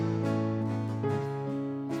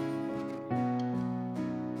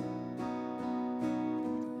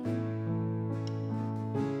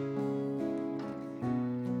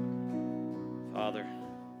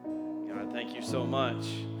so much,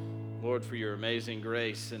 Lord, for your amazing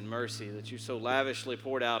grace and mercy that you so lavishly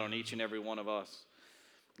poured out on each and every one of us.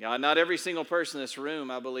 God, not every single person in this room,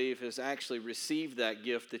 I believe, has actually received that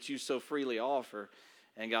gift that you so freely offer.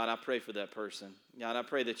 And God, I pray for that person. God, I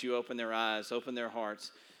pray that you open their eyes, open their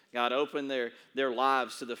hearts. God, open their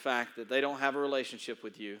lives to the fact that they don't have a relationship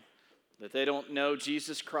with you, that they don't know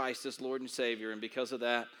Jesus Christ as Lord and Savior, and because of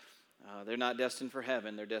that, they're not destined for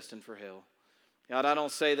heaven, they're destined for hell. God, I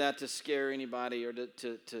don't say that to scare anybody or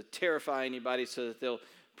to terrify anybody so that they'll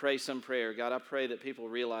pray some prayer. God, I pray that people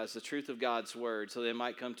realize the truth of God's word so they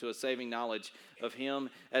might come to a saving knowledge of him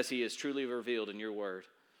as he is truly revealed in your word.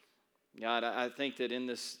 God, I think that in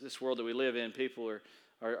this world that we live in, people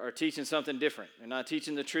are teaching something different. They're not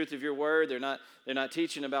teaching the truth of your word. They're not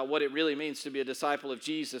teaching about what it really means to be a disciple of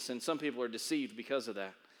Jesus, and some people are deceived because of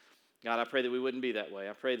that. God, I pray that we wouldn't be that way.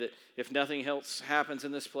 I pray that if nothing else happens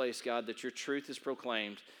in this place, God, that your truth is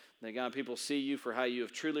proclaimed, that, God, people see you for how you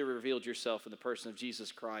have truly revealed yourself in the person of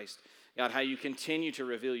Jesus Christ. God, how you continue to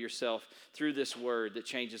reveal yourself through this word that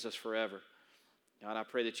changes us forever. God, I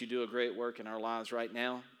pray that you do a great work in our lives right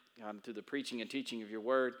now. God, through the preaching and teaching of your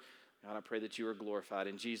word, God, I pray that you are glorified.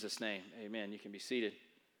 In Jesus' name, amen. You can be seated.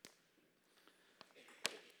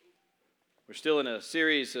 We're still in a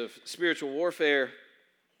series of spiritual warfare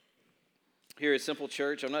here at Simple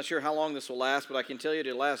Church. I'm not sure how long this will last, but I can tell you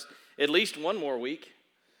it'll last at least one more week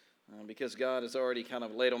because God has already kind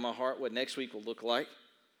of laid on my heart what next week will look like.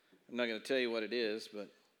 I'm not going to tell you what it is, but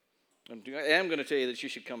I am going to tell you that you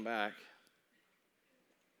should come back.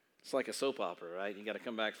 It's like a soap opera, right? You got to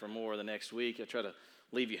come back for more the next week. I try to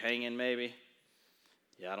leave you hanging maybe.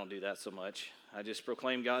 Yeah, I don't do that so much. I just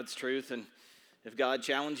proclaim God's truth, and if God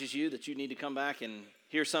challenges you that you need to come back and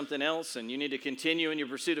hear something else, and you need to continue in your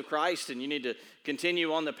pursuit of Christ, and you need to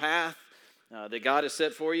continue on the path that God has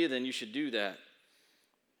set for you, then you should do that.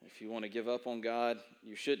 If you want to give up on God,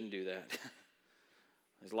 you shouldn't do that.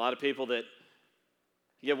 There's a lot of people that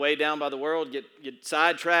get weighed down by the world, get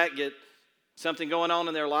sidetracked, get something going on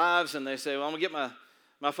in their lives, and they say, well, I'm going to get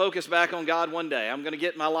my focus back on God one day. I'm going to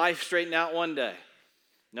get my life straightened out one day.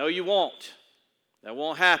 No, you won't. That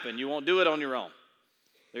won't happen. You won't do it on your own.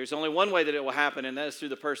 There's only one way that it will happen, and that is through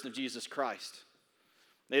the person of Jesus Christ.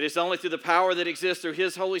 It is only through the power that exists through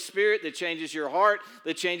his Holy Spirit that changes your heart,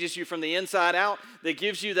 that changes you from the inside out, that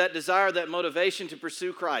gives you that desire, that motivation to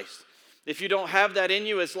pursue Christ. If you don't have that in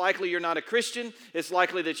you, it's likely you're not a Christian. It's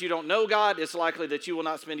likely that you don't know God. It's likely that you will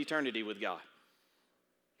not spend eternity with God.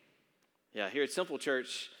 Yeah, here at Simple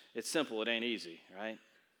Church, it's simple. It ain't easy, right?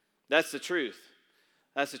 That's the truth.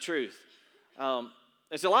 That's the truth.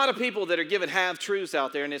 There's a lot of people that are giving half-truths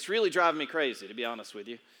out there, and it's really driving me crazy, to be honest with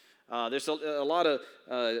you. There's a lot of,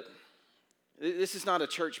 this is not a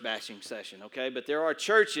church-bashing session, okay? But there are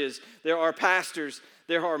churches, there are pastors,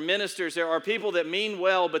 there are ministers, there are people that mean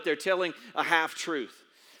well, but they're telling a half-truth.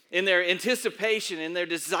 In their anticipation, in their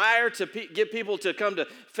desire to get people to come to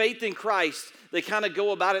faith in Christ, they kind of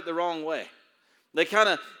go about it the wrong way. They kind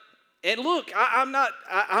of, and look, I'm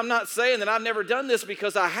not saying that I've never done this,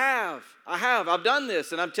 because I have. I've done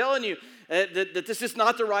this, and I'm telling you that this is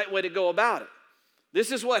not the right way to go about it. This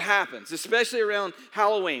is what happens, especially around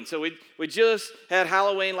Halloween. So we just had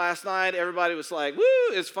Halloween last night. Everybody was like, woo,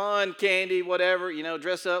 it's fun, candy, whatever,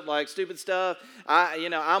 dress up like stupid stuff.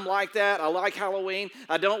 I'm like that. I like Halloween.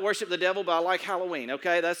 I don't worship the devil, but I like Halloween,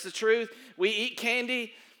 okay? That's the truth. We eat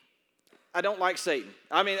candy. I don't like Satan.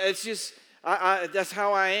 I mean, it's just, that's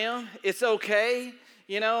how I am. It's okay,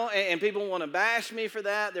 and people want to bash me for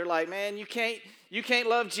that. They're like, man, you can't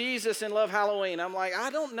love Jesus and love Halloween. I'm like, I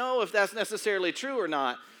don't know if that's necessarily true or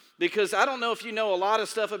not, because I don't know if you know a lot of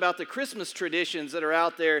stuff about the Christmas traditions that are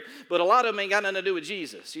out there, but a lot of them ain't got nothing to do with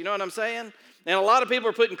Jesus. You know what I'm saying? And a lot of people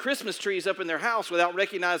are putting Christmas trees up in their house without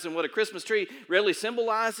recognizing what a Christmas tree really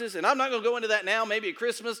symbolizes. And I'm not going to go into that now, maybe at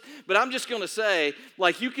Christmas, but I'm just going to say,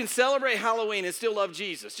 like, you can celebrate Halloween and still love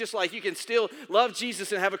Jesus, just like you can still love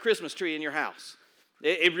Jesus and have a Christmas tree in your house.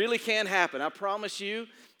 It really can happen. I promise you.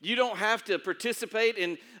 You don't have to participate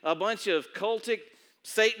in a bunch of cultic,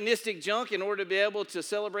 satanistic junk in order to be able to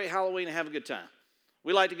celebrate Halloween and have a good time.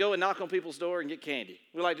 We like to go and knock on people's door and get candy.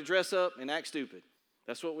 We like to dress up and act stupid.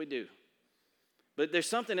 That's what we do. But there's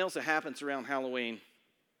something else that happens around Halloween.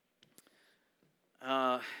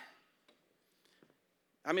 We're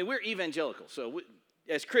evangelical, so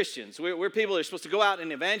as Christians, we're people that are supposed to go out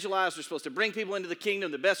and evangelize. We're supposed to bring people into the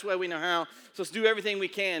kingdom the best way we know how. So let's do everything we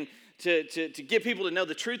can to get people to know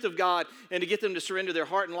the truth of God and to get them to surrender their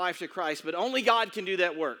heart and life to Christ. But only God can do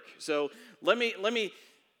that work. So let me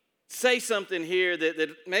say something here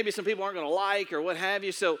that maybe some people aren't going to like or what have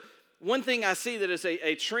you. So one thing I see that is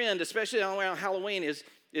a trend, especially around Halloween, is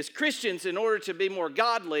is Christians, in order to be more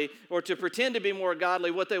godly or to pretend to be more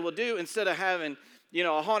godly, what they will do, instead of having,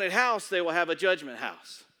 a haunted house, they will have a judgment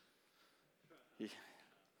house.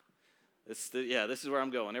 This is where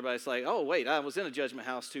I'm going. Everybody's like, oh, wait, I was in a judgment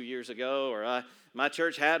house 2 years ago, or my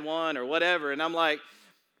church had one, or whatever. And I'm like,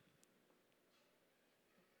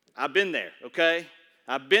 I've been there, okay?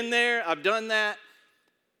 I've been there. I've done that.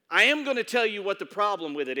 I am going to tell you what the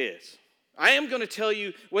problem with it is. I am going to tell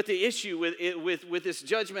you what the issue with this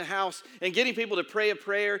judgment house and getting people to pray a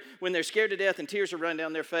prayer when they're scared to death and tears are running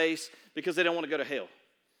down their face because they don't want to go to hell.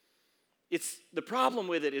 The problem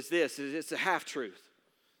with it is this, it's a half-truth.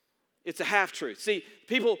 It's a half-truth. See,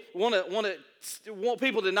 people want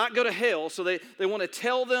people to not go to hell, so they want to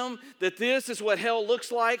tell them that this is what hell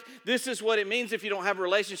looks like. This is what it means if you don't have a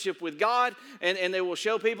relationship with God, and they will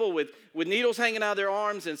show people with needles hanging out of their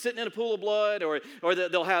arms and sitting in a pool of blood, or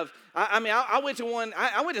they'll have. I went to one.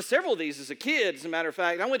 I went to several of these as a kid. As a matter of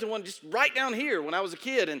fact, I went to one just right down here when I was a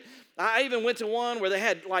kid, and I even went to one where they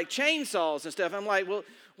had like chainsaws and stuff. I'm like, well,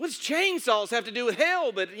 what's chainsaws have to do with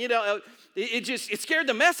hell? But it scared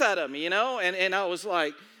the mess out of me, and I was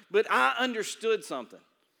like, but I understood something.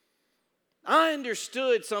 I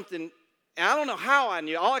don't know how I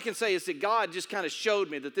knew. All I can say is that God just kind of showed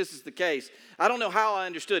me that this is the case. I don't know how I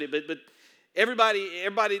understood it, but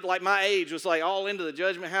everybody like my age was like all into the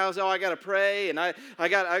judgment house. Oh, I got to pray, and I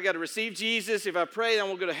got to receive Jesus. If I pray, then I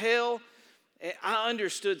won't go to hell. And I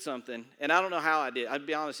understood something, and I don't know how I did. I'd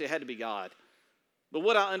be honest, it had to be God. But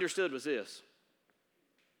what I understood was this.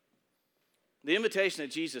 The invitation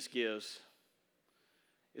that Jesus gives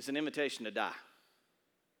is an invitation to die.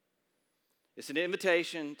 It's an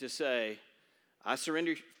invitation to say, I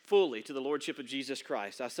surrender fully to the Lordship of Jesus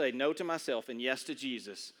Christ. I say no to myself and yes to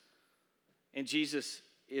Jesus. And Jesus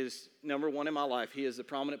is number one in my life. He is the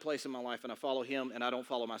prominent place in my life, and I follow him, and I don't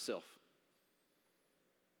follow myself.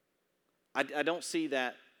 I don't see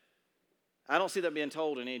that. I don't see that being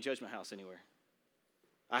told in any judgment house anywhere.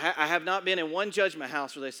 I have not been in one judgment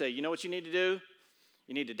house where they say, you know what you need to do?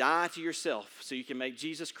 You need to die to yourself so you can make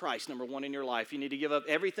Jesus Christ number one in your life. You need to give up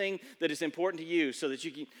everything that is important to you so that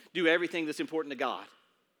you can do everything that's important to God.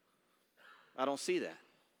 I don't see that.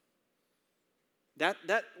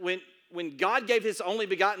 That when God gave his only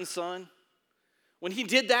begotten son, when he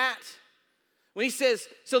did that, when he says,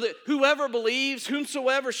 so that whoever believes,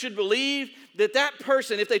 whomsoever should believe, that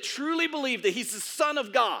person, if they truly believe that he's the Son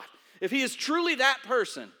of God, if he is truly that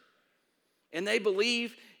person, and they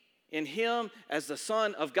believe in him as the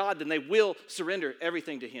Son of God, then they will surrender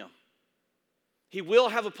everything to him. He will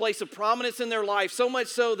have a place of prominence in their life, so much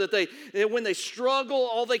so that when they struggle,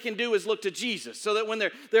 all they can do is look to Jesus. So that when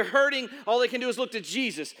they're hurting, all they can do is look to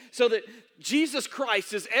Jesus. So that Jesus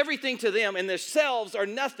Christ is everything to them, and themselves are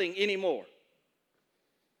nothing anymore.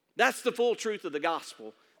 That's the full truth of the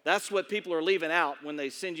gospel. That's what people are leaving out when they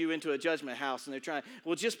send you into a judgment house and they're trying,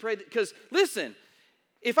 well, just pray. Because listen,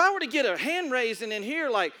 if I were to get a hand raising in here,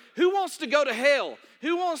 like, who wants to go to hell?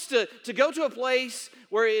 Who wants to go to a place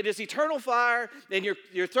where it is eternal fire and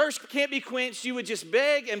your thirst can't be quenched? You would just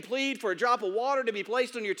beg and plead for a drop of water to be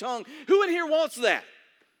placed on your tongue. Who in here wants that?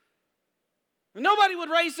 Nobody would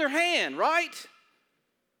raise their hand, right?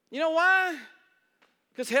 You know why?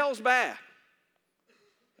 Because hell's bad.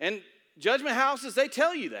 And judgment houses, they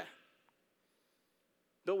tell you that.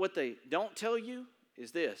 But what they don't tell you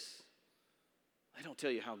is this. They don't tell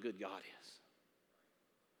you how good God is.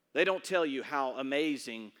 They don't tell you how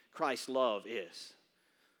amazing Christ's love is.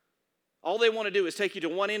 All they want to do is take you to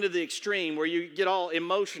one end of the extreme where you get all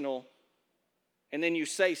emotional and then you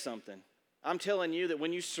say something. I'm telling you that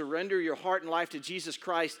when you surrender your heart and life to Jesus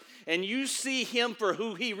Christ and you see him for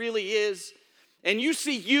who he really is and you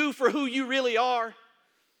see you for who you really are,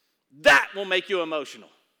 that will make you emotional.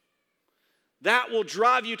 That will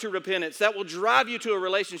drive you to repentance. That will drive you to a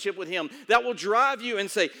relationship with him. That will drive you and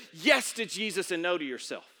say yes to Jesus and no to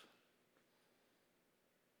yourself.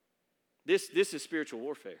 This is spiritual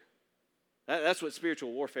warfare. That's what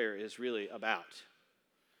spiritual warfare is really about.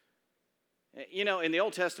 You know, in the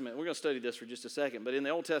Old Testament, we're going to study this for just a second, but in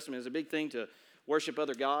the Old Testament, it's a big thing to worship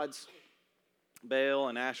other gods, Baal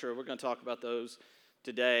and Asherah. We're going to talk about those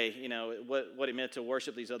today, you know, what it meant to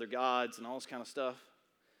worship these other gods and all this kind of stuff.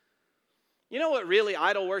 You know what really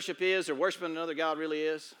idol worship is, or worshiping another god really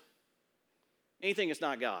is? Anything that's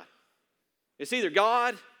not God. It's either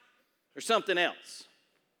God or something else.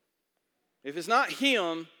 If it's not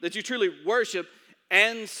him that you truly worship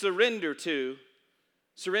and surrender to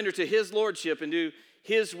his lordship and do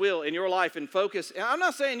his will in your life and focus. And I'm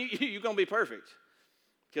not saying you're going to be perfect,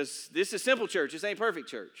 because this is simple church. This ain't perfect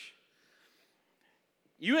church.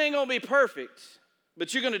 You ain't going to be perfect,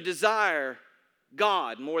 but you're going to desire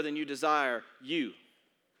God more than you desire you.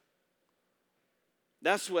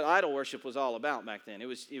 That's what idol worship was all about back then. It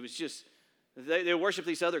was just, they worshiped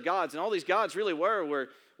these other gods, and all these gods really were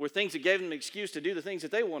things that gave them an excuse to do the things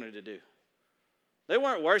that they wanted to do. They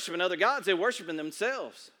weren't worshiping other gods, they were worshiping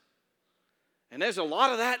themselves. And there's a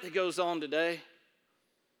lot of that goes on today.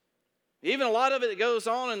 Even a lot of it that goes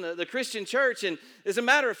on in the Christian church. And as a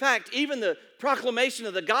matter of fact, even the proclamation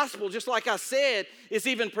of the gospel, just like I said, is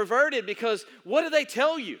even perverted, because what do they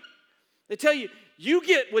tell you? They tell you, you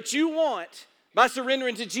get what you want by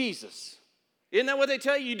surrendering to Jesus. Isn't that what they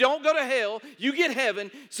tell you? You don't go to hell, you get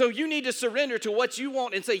heaven, so you need to surrender to what you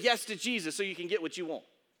want and say yes to Jesus so you can get what you want.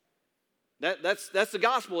 That's the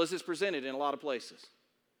gospel as it's presented in a lot of places.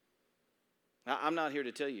 I'm not here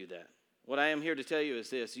to tell you that. What I am here to tell you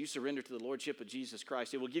is this: you surrender to the Lordship of Jesus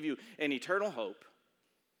Christ. It will give you an eternal hope,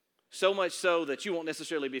 so much so that you won't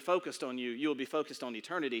necessarily be focused on you. You will be focused on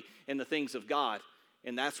eternity and the things of God,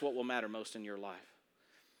 and that's what will matter most in your life.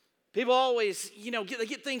 People always, they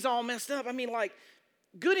get things all messed up. I mean, like,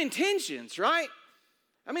 good intentions, right?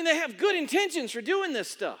 I mean, they have good intentions for doing this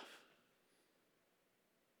stuff.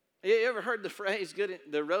 You ever heard the phrase,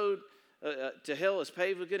 the road to hell is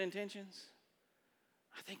paved with good intentions?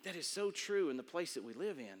 I think that is so true in the place that we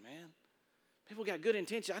live in, man. People got good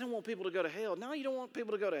intentions. I don't want people to go to hell. No, you don't want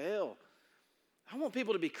people to go to hell. I want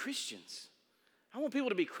people to be Christians. I want people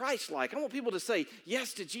to be Christ-like. I want people to say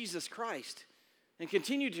yes to Jesus Christ and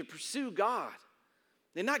continue to pursue God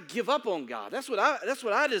and not give up on God. That's what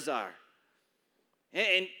I desire.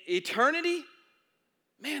 And eternity,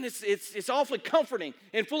 man, it's awfully comforting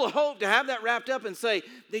and full of hope to have that wrapped up and say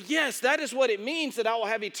that, yes, that is what it means that I will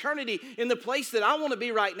have eternity in the place that I want to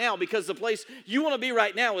be right now, because the place you want to be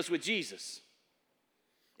right now is with Jesus.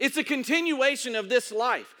 It's a continuation of this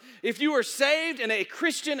life. If you are saved and a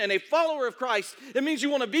Christian and a follower of Christ, it means you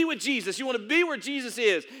want to be with Jesus. You want to be where Jesus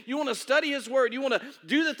is. You want to study His Word. You want to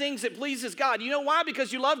do the things that pleases God. You know why?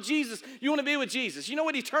 Because you love Jesus. You want to be with Jesus. You know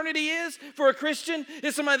what eternity is for a Christian?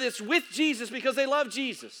 It's somebody that's with Jesus because they love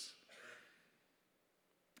Jesus.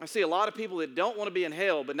 I see a lot of people that don't want to be in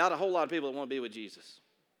hell, but not a whole lot of people that want to be with Jesus.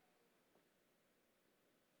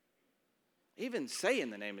 Even saying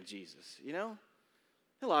the name of Jesus,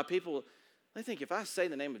 A lot of people, they think if I say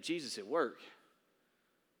the name of Jesus at work,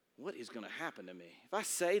 what is going to happen to me? If I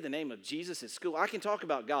say the name of Jesus at school, I can talk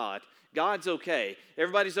about God. God's okay.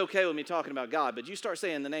 Everybody's okay with me talking about God. But you start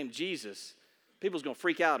saying the name Jesus, people's going to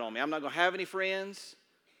freak out on me. I'm not going to have any friends.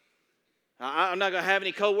 I'm not going to have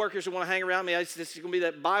any coworkers who want to hang around me. It's just going to be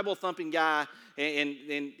that Bible-thumping guy, and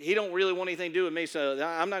he don't really want anything to do with me, so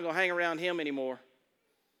I'm not going to hang around him anymore.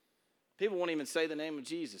 People won't even say the name of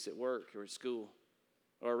Jesus at work or at school,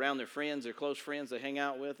 or around their friends, their close friends they hang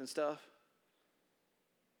out with and stuff.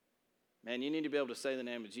 Man, you need to be able to say the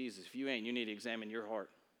name of Jesus. If you ain't, you need to examine your heart.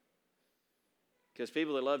 Because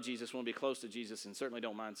people that love Jesus want to be close to Jesus and certainly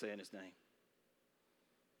don't mind saying His name.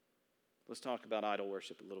 Let's talk about idol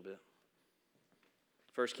worship a little bit.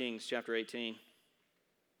 1 Kings chapter 18.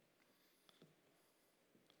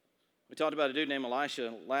 We talked about a dude named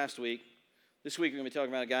Elisha last week. This week we're going to be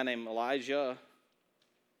talking about a guy named Elijah.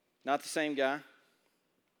 Not the same guy.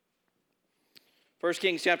 1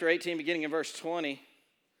 Kings chapter 18, beginning in verse 20.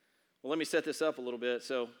 Well, let me set this up a little bit.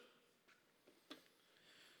 So,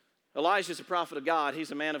 Elijah is a prophet of God.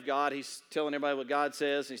 He's a man of God. He's telling everybody what God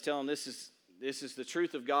says. He's telling them this is the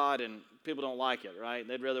truth of God, and people don't like it, right?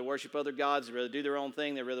 They'd rather worship other gods. They'd rather do their own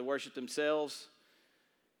thing. They'd rather worship themselves.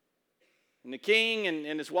 And the king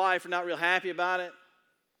and his wife are not real happy about it.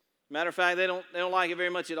 Matter of fact, they don't like it very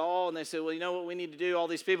much at all. And they say, well, you know what we need to do? All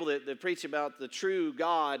these people that preach about the true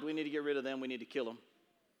God, we need to get rid of them. We need to kill them.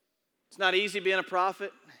 It's not easy being a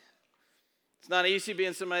prophet. It's not easy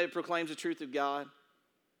being somebody that proclaims the truth of God.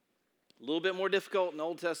 A little bit more difficult in the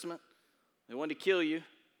Old Testament. They wanted to kill you.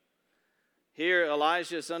 Here,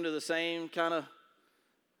 Elijah is under the same kind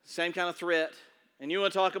of threat. And you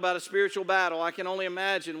want to talk about a spiritual battle. I can only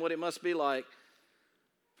imagine what it must be like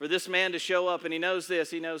for this man to show up. And he knows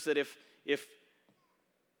this. He knows that if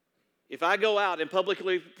I go out and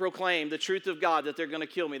publicly proclaim the truth of God, that they're going to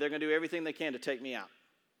kill me. They're going to do everything they can to take me out.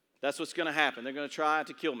 That's what's going to happen. They're going to try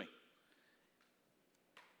to kill me.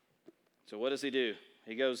 So what does he do?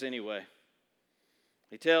 He goes anyway.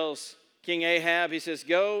 He tells King Ahab, he says,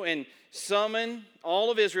 go and summon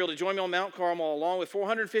all of Israel to join me on Mount Carmel, along with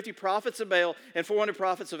 450 prophets of Baal and 400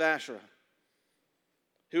 prophets of Asherah,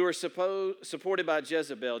 who are supported by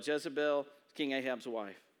Jezebel. Jezebel, King Ahab's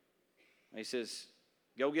wife. And he says,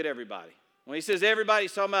 go get everybody. When he says everybody,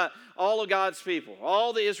 he's talking about all of God's people,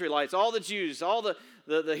 all the Israelites, all the Jews, all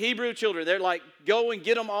the Hebrew children. They're like, go and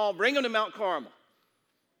get them all, bring them to Mount Carmel.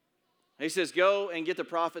 He says, go and get the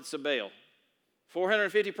prophets of Baal.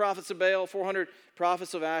 450 prophets of Baal, 400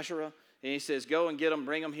 prophets of Asherah. And he says, go and get them,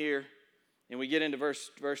 bring them here. And we get into verse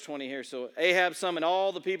 20 here. So Ahab summoned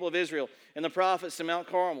all the people of Israel and the prophets to Mount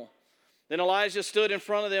Carmel. Then Elijah stood in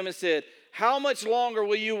front of them and said, how much longer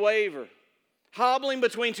will you waver, hobbling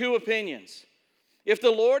between two opinions? If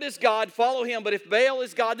the Lord is God, follow him. But if Baal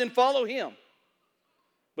is God, then follow him.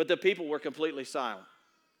 But the people were completely silent.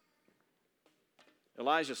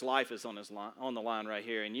 Elijah's life is on the line right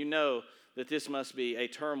here. And you know that this must be a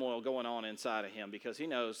turmoil going on inside of him, because he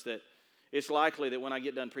knows that it's likely that when I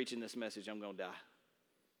get done preaching this message, I'm going to die.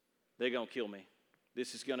 They're going to kill me.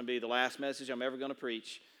 This is going to be the last message I'm ever going to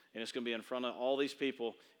preach, and it's going to be in front of all these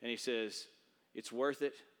people. And he says, it's worth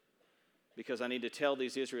it, because I need to tell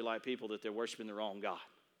these Israelite people that they're worshiping the wrong God.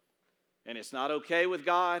 And it's not okay with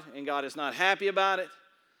God, and God is not happy about it.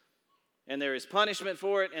 And there is punishment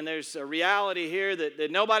for it, and there's a reality here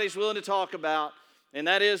that nobody's willing to talk about, and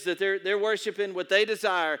that is that they're worshiping what they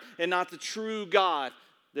desire and not the true God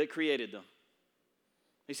that created them.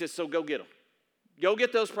 He says, so go get them. Go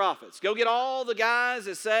get those prophets. Go get all the guys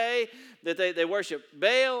that say that they worship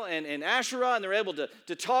Baal and Asherah, and they're able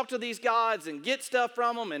to talk to these gods and get stuff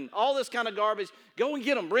from them and all this kind of garbage. Go and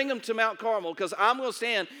get them. Bring them to Mount Carmel, because I'm going to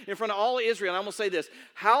stand in front of all of Israel, and I'm going to say this.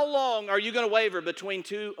 How long are you going to waver between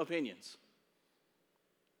two opinions?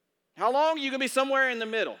 How long are you going to be somewhere in the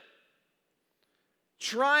middle?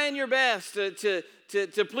 Trying your best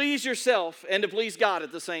to please yourself and to please God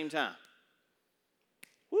at the same time.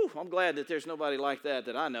 Whew, I'm glad that there's nobody like that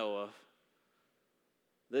I know of,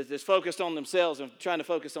 that's focused on themselves and trying to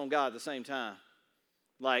focus on God at the same time.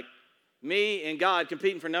 Like me and God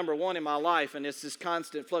competing for number one in my life, and it's this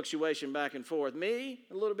constant fluctuation back and forth. Me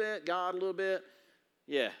a little bit, God a little bit.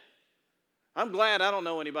 Yeah. I'm glad I don't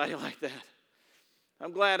know anybody like that.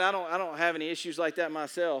 I'm glad I don't have any issues like that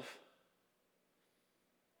myself.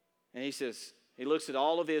 And he says, he looks at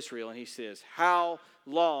all of Israel and he says, how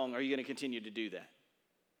long are you going to continue to do that?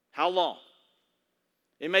 How long?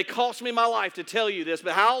 It may cost me my life to tell you this,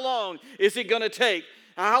 but how long is it going to take?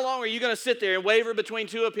 How long are you going to sit there and waver between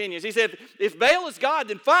two opinions? He said, if Baal is God,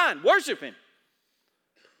 then fine, worship him.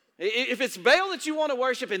 If it's Baal that you want to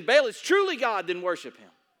worship and Baal is truly God, then worship him.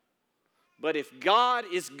 But if God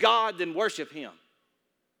is God, then worship him.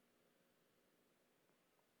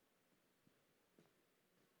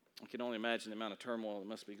 I can only imagine the amount of turmoil that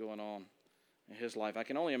must be going on in his life. I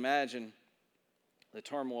can only imagine the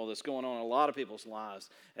turmoil that's going on in a lot of people's lives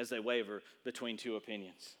as they waver between two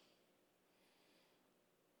opinions.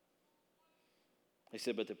 He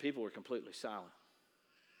said, but the people were completely silent.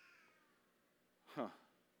 Well,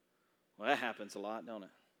 that happens a lot, don't it?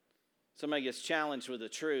 Somebody gets challenged with the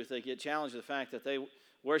truth. They get challenged with the fact that they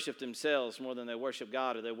worship themselves more than they worship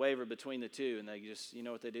God, or they waver between the two, and they just, you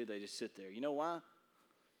know what they do? They just sit there. You know why?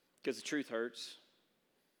 Because the truth hurts.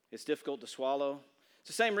 It's difficult to swallow. It's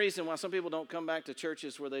the same reason why some people don't come back to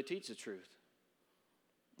churches where they teach the truth.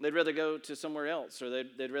 They'd rather go to somewhere else, or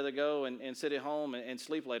they'd rather go and sit at home and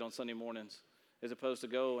sleep late on Sunday mornings as opposed to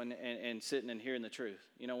go and sitting and hearing the truth.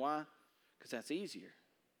 You know why? Because that's easier.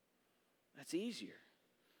 That's easier.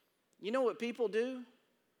 You know what people do?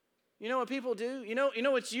 You know what people do? You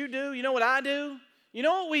know what you do? You know what I do? You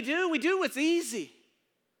know what we do? We do what's easy.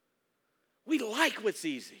 We like what's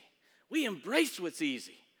easy. We embrace what's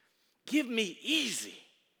easy. Give me easy.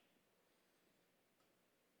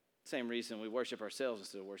 Same reason we worship ourselves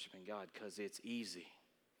instead of worshiping God, because it's easy.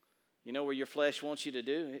 You know where your flesh wants you to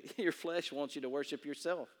do? Your flesh wants you to worship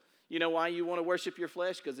yourself. You know why you want to worship your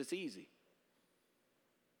flesh? Because it's easy.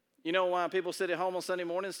 You know why people sit at home on Sunday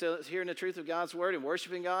morning still hearing the truth of God's word and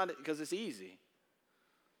worshiping God? Because it's easy.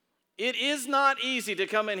 It is not easy to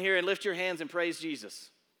come in here and lift your hands and praise Jesus.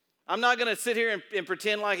 I'm not going to sit here and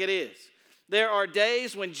pretend like it is. There are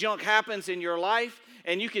days when junk happens in your life,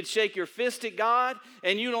 and you can shake your fist at God,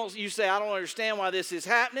 and you say, I don't understand why this is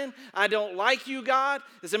happening. I don't like you, God.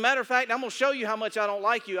 As a matter of fact, I'm going to show you how much I don't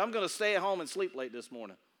like you. I'm going to stay at home and sleep late this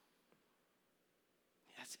morning.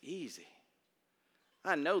 That's easy.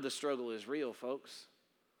 I know the struggle is real, folks.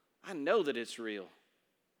 I know that it's real.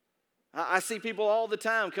 I see people all the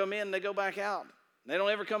time come in and they go back out. They don't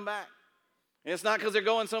ever come back. And it's not because they're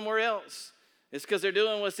going somewhere else. It's because they're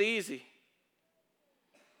doing what's easy.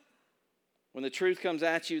 When the truth comes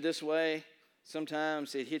at you this way,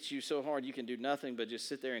 sometimes it hits you so hard you can do nothing but just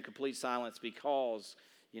sit there in complete silence, because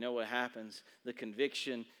you know what happens? The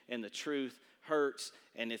conviction and the truth hurts,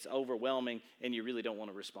 and it's overwhelming, and you really don't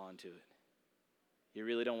want to respond to it. You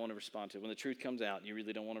really don't want to respond to it. When the truth comes out, you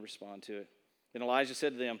really don't want to respond to it. Then Elijah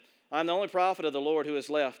said to them, I'm the only prophet of the Lord who is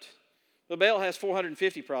left, But Baal has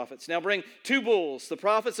 450 prophets. Now bring 2 bulls. The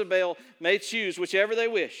prophets of Baal may choose whichever they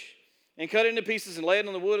wish, and cut it into pieces and lay it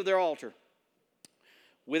on the wood of their altar,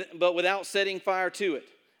 but without setting fire to it.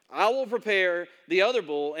 I will prepare the other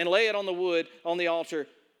bull and lay it on the wood on the altar,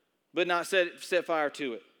 but not set fire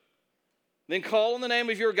to it. Then call on the name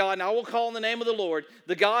of your God, and I will call on the name of the Lord.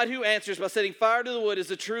 The God who answers by setting fire to the wood is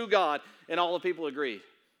the true God. And all the people agreed.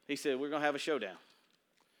 He said, we're going to have a showdown.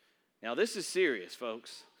 Now this is serious,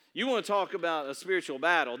 folks. You want to talk about a spiritual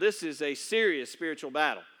battle. This is a serious spiritual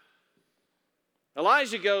battle.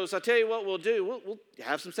 Elijah goes, I tell you what we'll do. We'll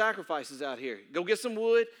have some sacrifices out here. Go get some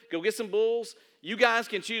wood. Go get some bulls. You guys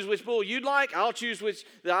can choose which bull you'd like. I'll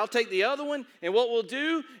take the other one. And what we'll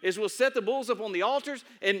do is we'll set the bulls up on the altars.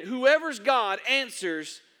 And whoever's God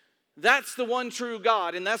answers, that's the one true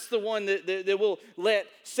God. And that's the one that we'll let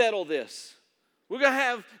settle this. We're going to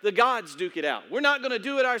have the gods duke it out. We're not going to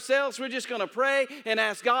do it ourselves. We're just going to pray and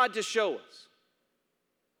ask God to show us.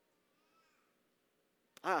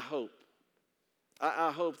 I hope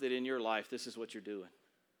that in your life this is what you're doing.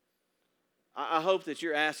 I hope that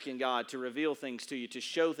you're asking God to reveal things to you, to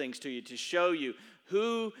show things to you, to show you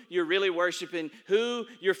who you're really worshiping, who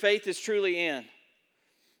your faith is truly in.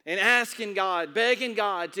 And asking God, begging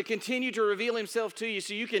God to continue to reveal himself to you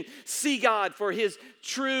so you can see God for his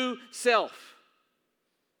true self.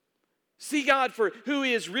 See God for who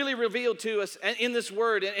he is really revealed to us in this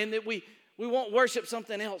word, and that we won't worship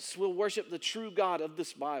something else. We'll worship the true God of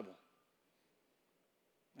this Bible.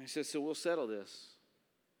 And he says, so we'll settle this.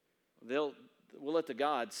 We'll let the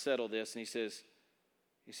gods settle this. And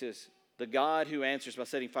he says, the God who answers by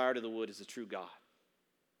setting fire to the wood is the true God.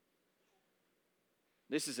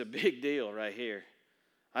 This is a big deal right here.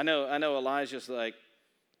 I know Elijah's like,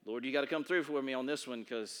 Lord, you got to come through for me on this one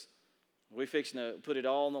because we're fixing to put it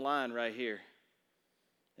all on the line right here.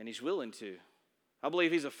 And he's willing to. I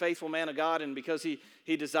believe he's a faithful man of God, and because he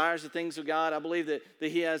desires the things of God, I believe that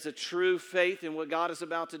he has a true faith in what God is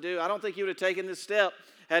about to do. I don't think he would have taken this step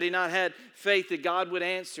had he not had faith that God would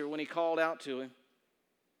answer when he called out to him.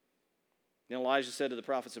 Then Elijah said to the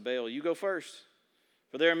prophets of Baal, you go first,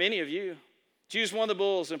 for there are many of you. Choose one of the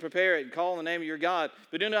bulls and prepare it and call on the name of your God,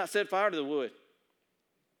 but do not set fire to the wood.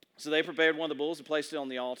 So they prepared one of the bulls and placed it on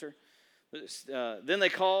the altar. Then they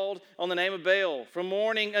called on the name of Baal from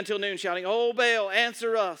morning until noon, shouting, "Oh, Baal,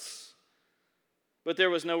 answer us." But there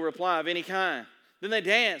was no reply of any kind. Then they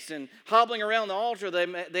danced and hobbling around the altar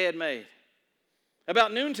they had made.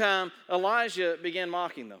 About noontime, Elijah began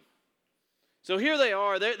mocking them. So here they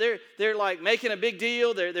are. They're like making a big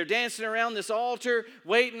deal. They're dancing around this altar,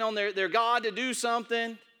 waiting on their God to do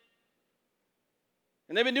something.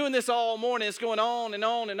 And they've been doing this all morning. It's going on and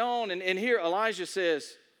on and on. And here Elijah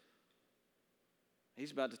says,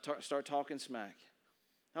 he's about to start talking smack.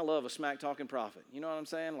 I love a smack-talking prophet. You know what I'm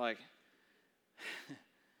saying? Like,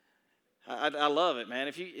 I love it, man.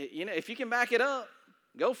 If you can back it up,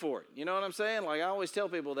 go for it. You know what I'm saying? Like, I always tell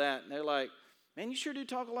people that. And they're like, man, you sure do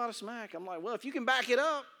talk a lot of smack. I'm like, well, if you can back it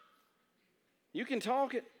up, you can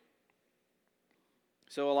talk it.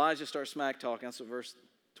 So Elijah starts smack talking. That's what verse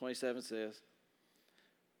 27 says.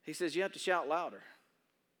 He says, you have to shout louder.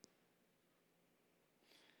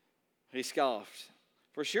 He scoffed.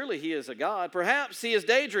 For surely he is a god. Perhaps he is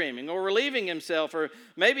daydreaming or relieving himself, or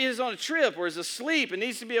maybe he's on a trip or is asleep and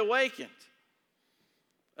needs to be awakened.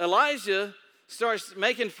 Elijah starts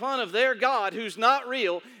making fun of their God who's not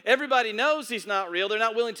real. Everybody knows he's not real. They're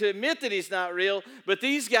not willing to admit that he's not real, but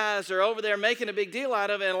these guys are over there making a big deal out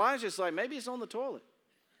of it. And Elijah's like, maybe he's on the toilet.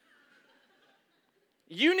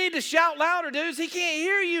 You need to shout louder, dudes. He can't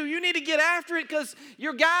hear you. You need to get after it because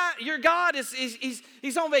your God is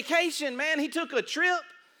he's on vacation, man. He took a trip.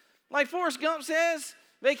 Like Forrest Gump says,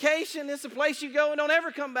 vacation is the place you go and don't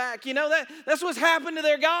ever come back. You know, that's what's happened to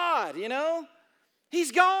their God, you know.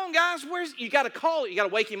 He's gone, guys. You got to call it. You got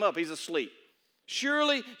to wake him up. He's asleep.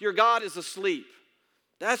 Surely your God is asleep.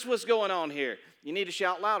 That's what's going on here. You need to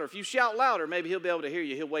shout louder. If you shout louder, maybe he'll be able to hear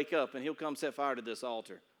you. He'll wake up and he'll come set fire to this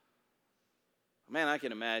altar. Man, I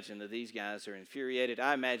can imagine that these guys are infuriated.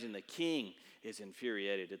 I imagine the king is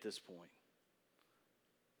infuriated at this point.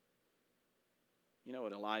 You know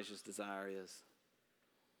what Elijah's desire is?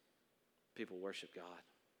 People worship God.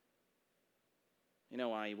 You know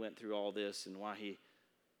why he went through all this and why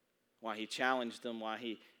he challenged them, why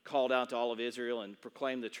he called out to all of Israel and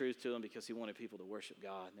proclaimed the truth to them? Because he wanted people to worship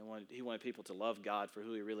God. He wanted people to love God for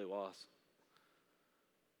who he really was.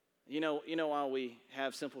 You know why we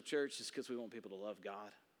have Simple Church? It's because we want people to love God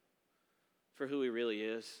for who he really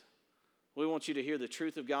is. We want you to hear the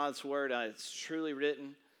truth of God's word. It's truly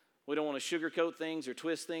written. We don't want to sugarcoat things or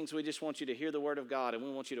twist things. We just want you to hear the word of God, and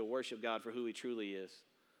we want you to worship God for who he truly is.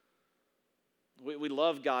 We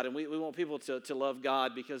love God, and we want people to love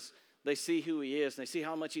God because they see who He is, and they see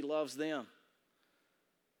how much He loves them.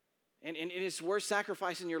 And it's worth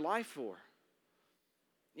sacrificing your life for.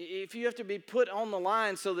 If you have to be put on the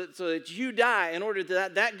line so that you die in order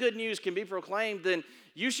that good news can be proclaimed, then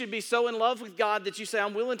you should be so in love with God that you say,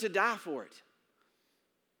 I'm willing to die for it.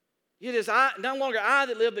 It is no longer I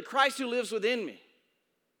that live, but Christ who lives within me.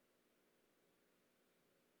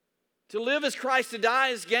 To live as Christ, to die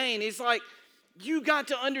is gain. He's like, you got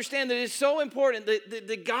to understand that it's so important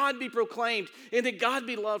that God be proclaimed and that God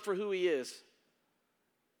be loved for who He is.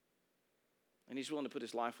 And He's willing to put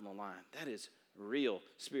His life on the line. That is real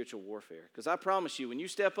spiritual warfare. Because I promise you, when you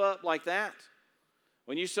step up like that,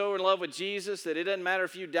 when you're so in love with Jesus that it doesn't matter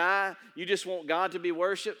if you die, you just want God to be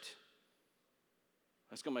worshiped,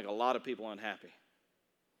 that's going to make a lot of people unhappy.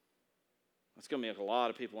 That's going to make a lot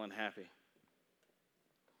of people unhappy.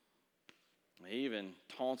 He even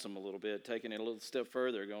taunts them a little bit, taking it a little step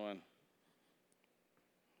further, going,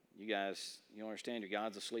 you guys, you don't understand, your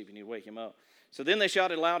God's asleep, you need to wake Him up. So then they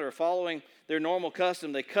shouted louder, following their normal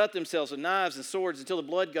custom. They cut themselves with knives and swords until the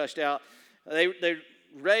blood gushed out. They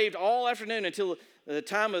raved all afternoon until the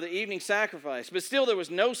time of the evening sacrifice. But still there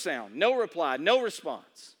was no sound, no reply, no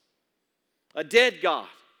response. A dead God.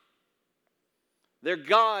 Their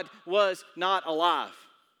God was not alive.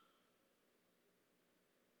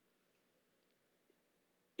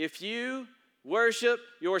 If you worship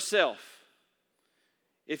yourself,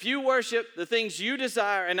 if you worship the things you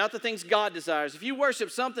desire and not the things God desires, if you worship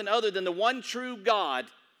something other than the one true God,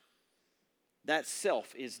 that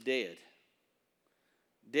self is dead.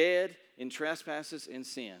 Dead in trespasses and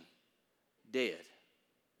sin. Dead.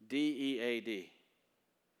 D-E-A-D.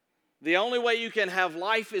 The only way you can have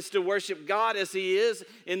life is to worship God as He is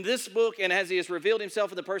in this book and as He has revealed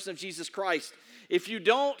Himself in the person of Jesus Christ. If you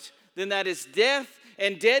don't, then that is death,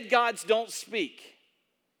 and dead gods don't speak.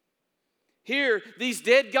 Here, these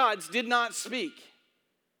dead gods did not speak.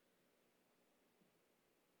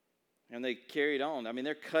 And they carried on. I mean,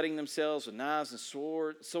 they're cutting themselves with knives and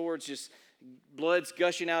swords, just blood's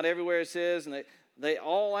gushing out everywhere, it says. And they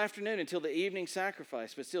all afternoon until the evening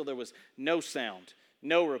sacrifice. But still, there was no sound,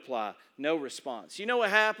 no reply, no response. You know what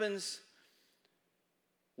happens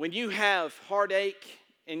when you have heartache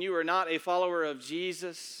and you are not a follower of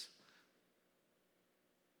Jesus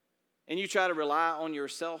and you try to rely on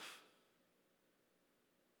yourself?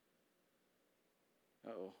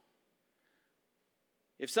 Uh-oh.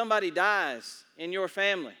 If somebody dies in your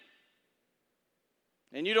family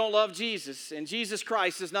and you don't love Jesus and Jesus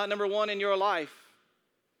Christ is not number one in your life,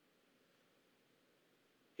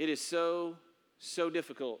 it is so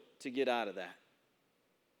difficult to get out of that.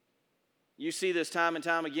 You see this time and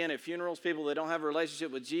time again at funerals, people that don't have a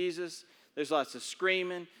relationship with Jesus. There's lots of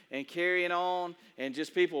screaming and carrying on and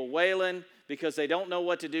just people wailing because they don't know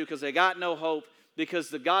what to do, because they got no hope, because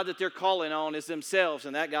the God that they're calling on is themselves,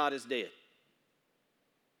 and that God is dead.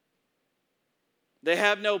 They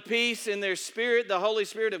have no peace in their spirit. The Holy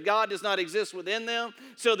Spirit of God does not exist within them,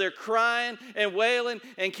 so they're crying and wailing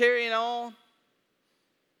and carrying on.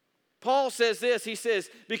 Paul says this, he says,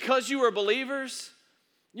 because you are believers,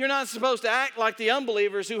 you're not supposed to act like the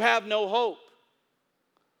unbelievers who have no hope.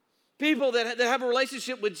 People that have a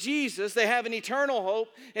relationship with Jesus, they have an eternal hope,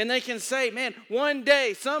 and they can say, man, one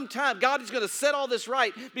day, sometime, God is going to set all this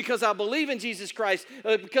right because I believe in Jesus Christ,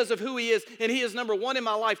 because of who He is, and He is number one in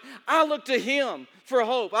my life. I look to Him for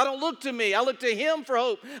hope. I don't look to me. I look to Him for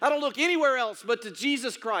hope. I don't look anywhere else but to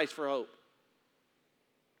Jesus Christ for hope.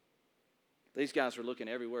 These guys were looking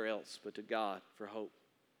everywhere else but to God for hope,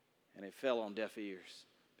 and it fell on deaf ears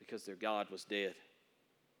because their God was dead.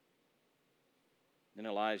 Then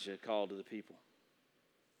Elijah called to the people,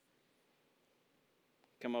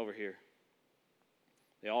 come over here.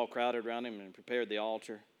 They all crowded around him and prepared the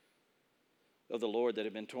altar of the Lord that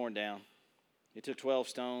had been torn down. He took 12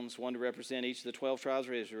 stones, one to represent each of the 12 tribes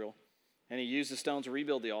of Israel, and he used the stones to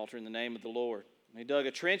rebuild the altar in the name of the Lord. And he dug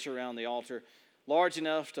a trench around the altar large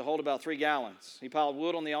enough to hold about 3 gallons. He piled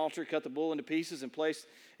wood on the altar, cut the bull into pieces,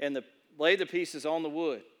 and laid the pieces on the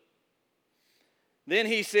wood. Then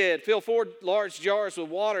he said, fill 4 large jars with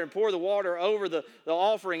water and pour the water over the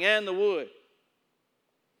offering and the wood.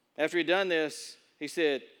 After he'd done this, he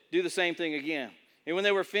said, do the same thing again. And when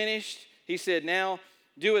they were finished, he said, now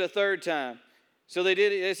do it a 3rd time. So they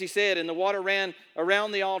did it as he said, and the water ran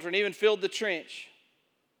around the altar and even filled the trench.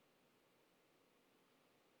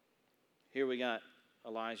 Here we got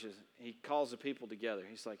Elijah. He calls the people together.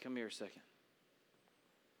 He's like, come here a second.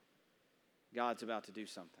 God's about to do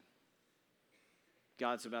something.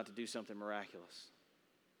 God's about to do something miraculous.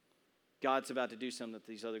 God's about to do something that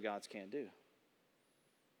these other gods can't do.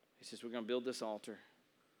 He says, we're going to build this altar.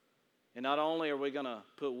 And not only are we going to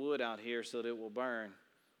put wood out here so that it will burn,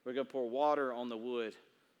 we're going to pour water on the wood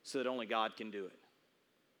so that only God can do it.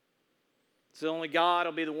 So only God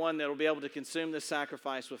will be the one that will be able to consume this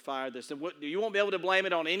sacrifice with fire. You won't be able to blame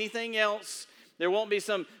it on anything else. There won't be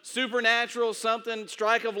some supernatural something,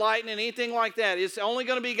 strike of lightning, anything like that. It's only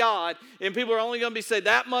going to be God, and people are only going to be saying,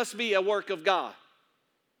 that must be a work of God.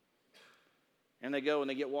 And they go and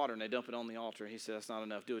they get water and they dump it on the altar. He says, that's not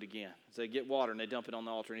enough, do it again. So they get water and they dump it on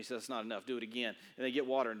the altar. And he says, that's not enough, do it again. And they get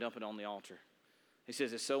water and dump it on the altar. He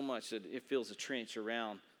says, it's so much that it fills a trench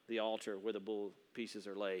around the altar where the bull pieces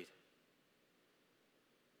are laid.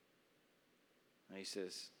 And he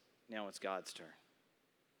says, now it's God's turn.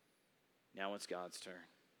 Now it's God's turn.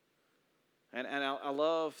 And I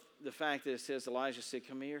love the fact that it says Elijah said,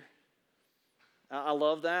 come here. I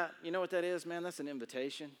love that. You know what that is, man? That's an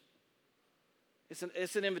invitation.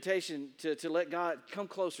 It's an invitation to let God come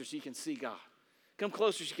closer so you can see God. Come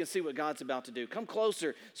closer so you can see what God's about to do. Come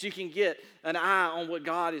closer so you can get an eye on what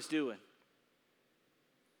God is doing.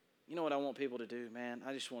 You know what I want people to do, man?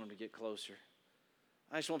 I just want them to get closer.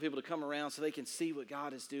 I just want people to come around so they can see what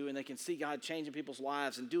God is doing. They can see God changing people's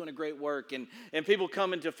lives and doing a great work. And people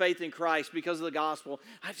coming to faith in Christ because of the gospel.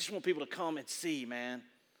 I just want people to come and see, man.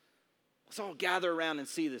 Let's all gather around and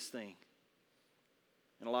see this thing.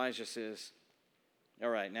 And Elijah says, all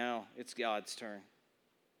right, now it's God's turn.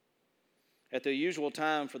 At the usual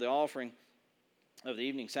time for the offering of the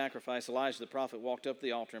evening sacrifice, Elijah the prophet walked up to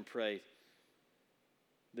the altar and prayed.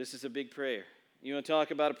 This is a big prayer. You want to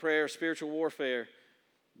talk about a prayer of spiritual warfare?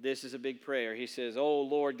 This is a big prayer. He says, "O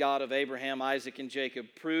Lord God of Abraham, Isaac, and Jacob,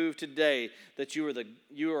 prove today that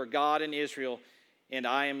you are God in Israel, and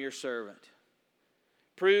I am your servant.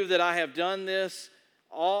 Prove that I have done this,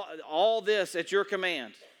 all this at your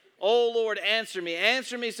command. O Lord, answer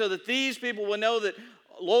me so that these people will know that,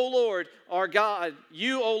 O Lord, our God,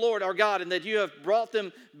 you, O Lord, are God, and that you have brought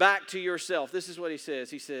them back to yourself." This is what he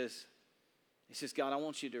says. He says, God, I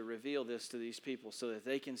want you to reveal this to these people so that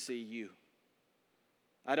they can see you.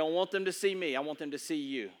 I don't want them to see me. I want them to see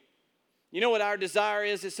you. You know what our desire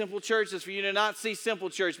is at Simple Church? Is for you to not see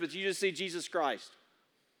Simple Church, but you to see Jesus Christ.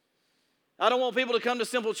 I don't want people to come to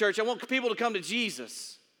Simple Church. I want people to come to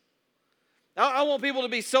Jesus. I want people to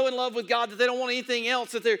be so in love with God that they don't want anything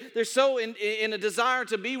else, that they're so in a desire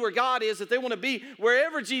to be where God is, that they want to be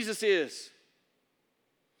wherever Jesus is.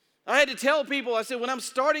 I had to tell people, I said, when I'm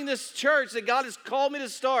starting this church that God has called me to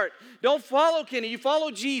start, don't follow Kenny, you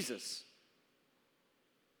follow Jesus.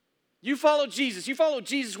 You follow Jesus. You follow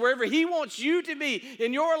Jesus wherever He wants you to be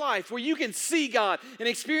in your life, where you can see God and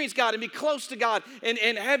experience God and be close to God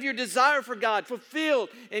and have your desire for God fulfilled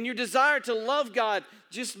and your desire to love God,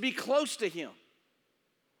 just be close to Him.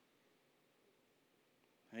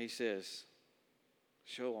 And He says,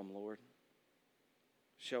 show them, Lord.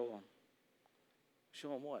 Show them. Show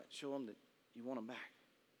them what? Show them that you want them back.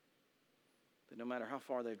 That no matter how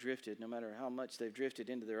far they've drifted, no matter how much they've drifted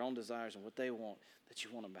into their own desires and what they want, that you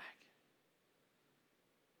want them back.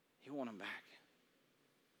 You want them back.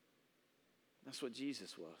 That's what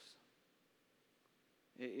Jesus was.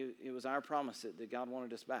 It was our promise that God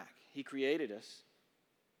wanted us back. He created us.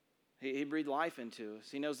 He breathed life into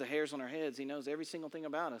us. He knows the hairs on our heads. He knows every single thing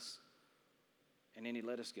about us. And then He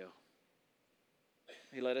let us go.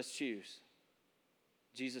 He let us choose.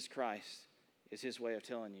 Jesus Christ is His way of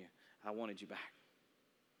telling you, I wanted you back.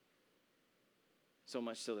 So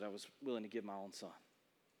much so that I was willing to give my own Son.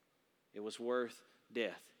 It was worth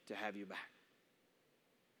death to have you back.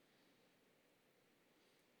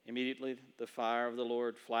 Immediately, the fire of the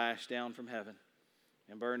Lord flashed down from heaven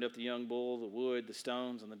and burned up the young bull, the wood, the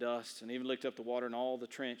stones, and the dust, and even licked up the water in all the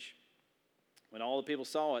trench. When all the people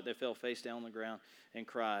saw it, they fell face down on the ground and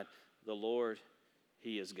cried, "The Lord,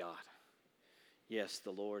 He is God." Yes,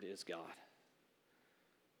 the Lord is God.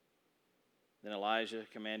 Then Elijah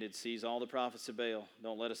commanded, "Seize all the prophets of Baal.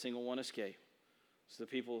 Don't let a single one escape." So the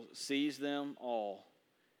people seized them all,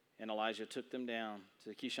 and Elijah took them down to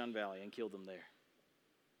the Kishon Valley and killed them there.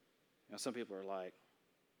 Now, some people are like,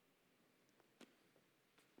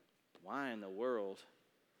 why in the world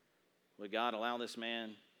would God allow this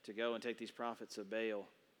man to go and take these prophets of Baal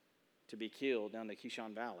to be killed down the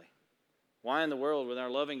Kishon Valley? Why in the world would our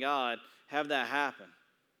loving God have that happen?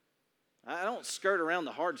 I don't skirt around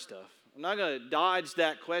the hard stuff. I'm not going to dodge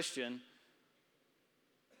that question.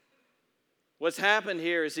 What's happened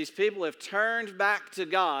here is these people have turned back to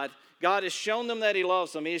God. God has shown them that He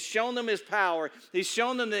loves them. He has shown them His power. He's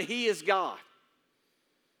shown them that He is God.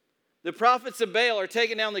 The prophets of Baal are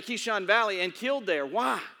taken down the Kishon Valley and killed there.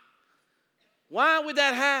 Why? Why would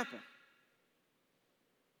that happen?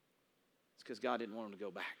 It's because God didn't want them to go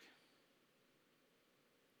back.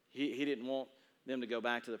 He didn't want them to go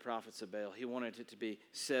back to the prophets of Baal. He wanted it to be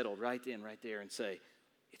settled right then, right there, and say,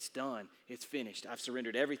 it's done. It's finished. I've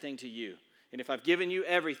surrendered everything to you. And if I've given you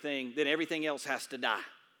everything, then everything else has to die.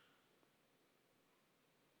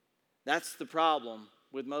 That's the problem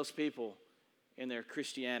with most people in their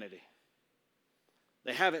Christianity.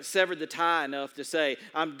 They haven't severed the tie enough to say,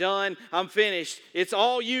 I'm done, I'm finished. It's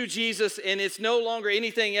all you, Jesus, and it's no longer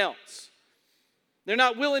anything else. They're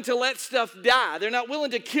not willing to let stuff die. They're not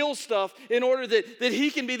willing to kill stuff in order that he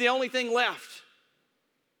can be the only thing left.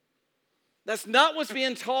 That's not what's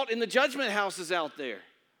being taught in the judgment houses out there.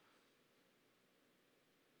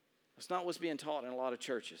 That's not what's being taught in a lot of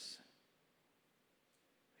churches.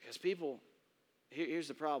 Because people, here's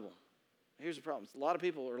the problem. Here's the problem. A lot of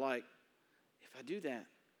people are like, if I do that,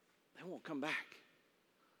 they won't come back.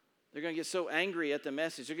 They're going to get so angry at the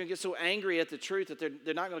message. They're going to get so angry at the truth that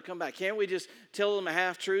they're not going to come back. Can't we just tell them a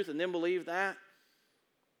half-truth and then believe that?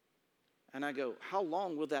 And I go, how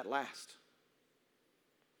long will that last?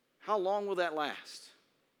 How long will that last?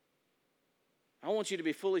 I want you to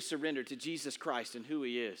be fully surrendered to Jesus Christ and who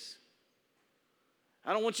he is.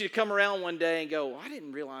 I don't want you to come around one day and go, I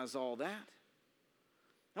didn't realize all that.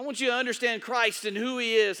 I want you to understand Christ and who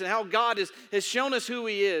he is and how God has shown us who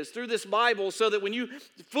he is through this Bible, so that when you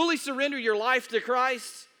fully surrender your life to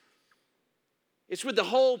Christ, it's with the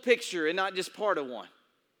whole picture and not just part of one.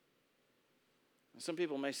 Some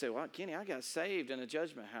people may say, well, Kenny, I got saved in a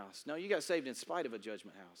judgment house. No, you got saved in spite of a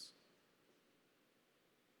judgment house.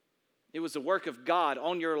 It was the work of God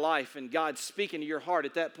on your life and God speaking to your heart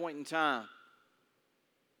at that point in time.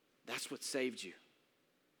 That's what saved you.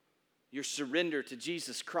 Your surrender to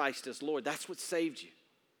Jesus Christ as Lord, that's what saved you.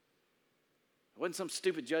 It wasn't some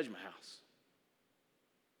stupid judgment house.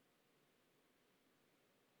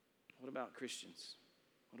 What about Christians?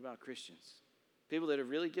 What about Christians? People that have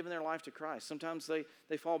really given their life to Christ. Sometimes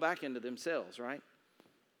they fall back into themselves, right?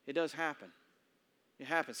 It does happen. It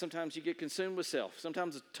happens. Sometimes you get consumed with self.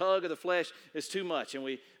 Sometimes the tug of the flesh is too much, and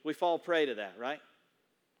we fall prey to that, right?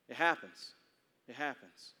 It happens. It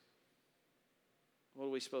happens. What are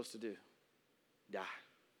we supposed to do? Die.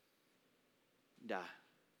 Die.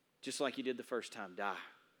 Just like you did the first time, die.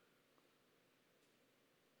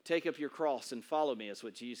 Take up your cross and follow me is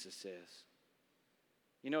what Jesus says.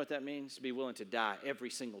 You know what that means? To be willing to die every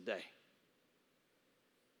single day.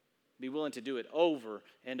 Be willing to do it over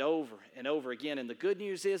and over and over again. And the good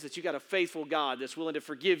news is that you got a faithful God that's willing to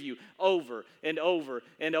forgive you over and over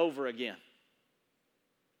and over again.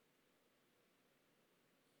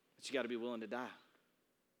 But you got to be willing to die.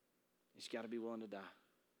 You just got to be willing to die.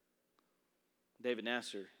 David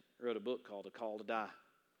Nasser wrote a book called A Call to Die.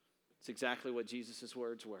 It's exactly what Jesus'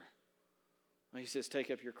 words were. He says, take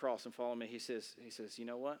up your cross and follow me. He says, you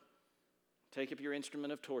know what? Take up your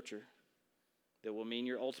instrument of torture that will mean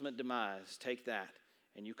your ultimate demise. Take that,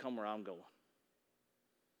 and you come where I'm going.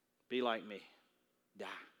 Be like me. Die.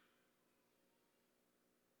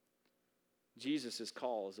 Jesus'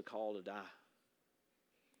 call is a call to die.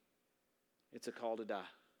 It's a call to die.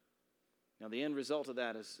 Now, the end result of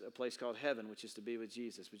that is a place called heaven, which is to be with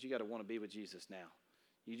Jesus. But you got to want to be with Jesus now.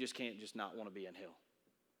 You just can't just not want to be in hell.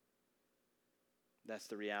 That's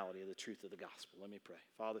the reality of the truth of the gospel. Let me pray.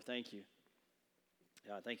 Father, thank you.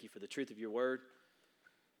 God, thank you for the truth of your word.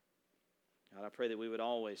 God, I pray that we would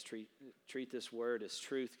always treat this word as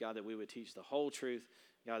truth. God, that we would teach the whole truth.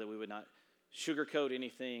 God, that we would not sugarcoat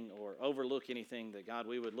anything or overlook anything. That, God,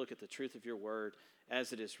 we would look at the truth of your word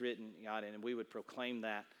as it is written, God, and we would proclaim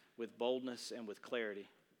that with boldness and with clarity.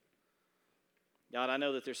 God, I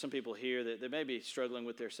know that there's some people here that may be struggling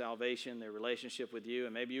with their salvation, their relationship with you,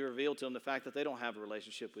 and maybe you reveal to them the fact that they don't have a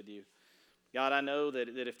relationship with you. God, I know that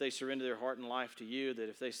if they surrender their heart and life to you, that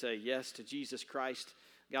if they say yes to Jesus Christ,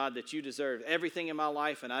 God, that you deserve everything in my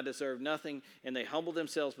life and I deserve nothing, and they humble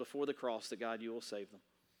themselves before the cross, that God, you will save them.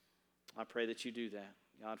 I pray that you do that.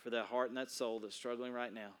 God, for that heart and that soul that's struggling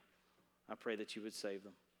right now, I pray that you would save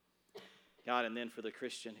them. God, and then for the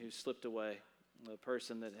Christian who's slipped away, the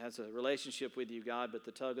person that has a relationship with you, God, but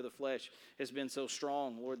the tug of the flesh has been so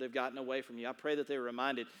strong, Lord, they've gotten away from you. I pray that they're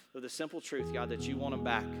reminded of the simple truth, God, that you want them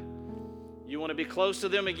back. You want to be close to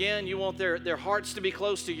them again. You want their hearts to be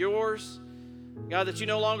close to yours. God, that you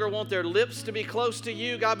no longer want their lips to be close to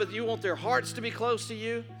you, God, but you want their hearts to be close to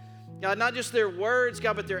you. God, not just their words,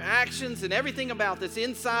 God, but their actions and everything about that's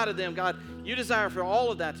inside of them. God, you desire for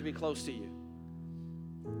all of that to be close to you.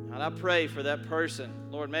 And I pray for that person.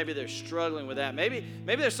 Lord, maybe they're struggling with that. Maybe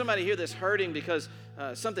there's somebody here that's hurting because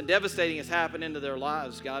something devastating has happened into their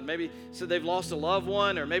lives, God. Maybe so they've lost a loved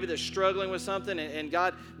one, or maybe they're struggling with something. And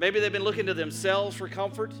God, maybe they've been looking to themselves for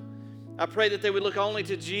comfort. I pray that they would look only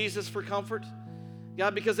to Jesus for comfort.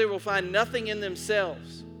 God, because they will find nothing in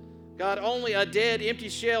themselves. God, only a dead, empty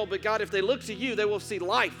shell. But God, if they look to you, they will see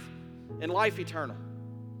life and life eternal.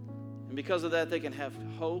 And because of that, they can have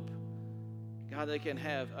hope. God, they can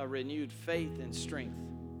have a renewed faith and strength.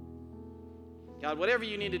 God, whatever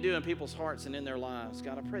you need to do in people's hearts and in their lives,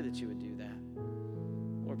 God, I pray that you would do that.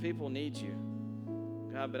 Lord, people need you.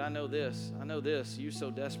 God, but I know this, you so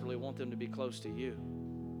desperately want them to be close to you.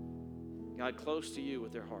 God, close to you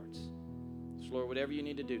with their hearts. So Lord, whatever you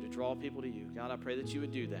need to do to draw people to you, God, I pray that you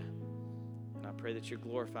would do that. And I pray that you're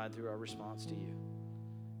glorified through our response to you.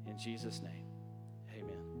 In Jesus' name,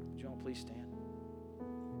 amen. Would you all please stand?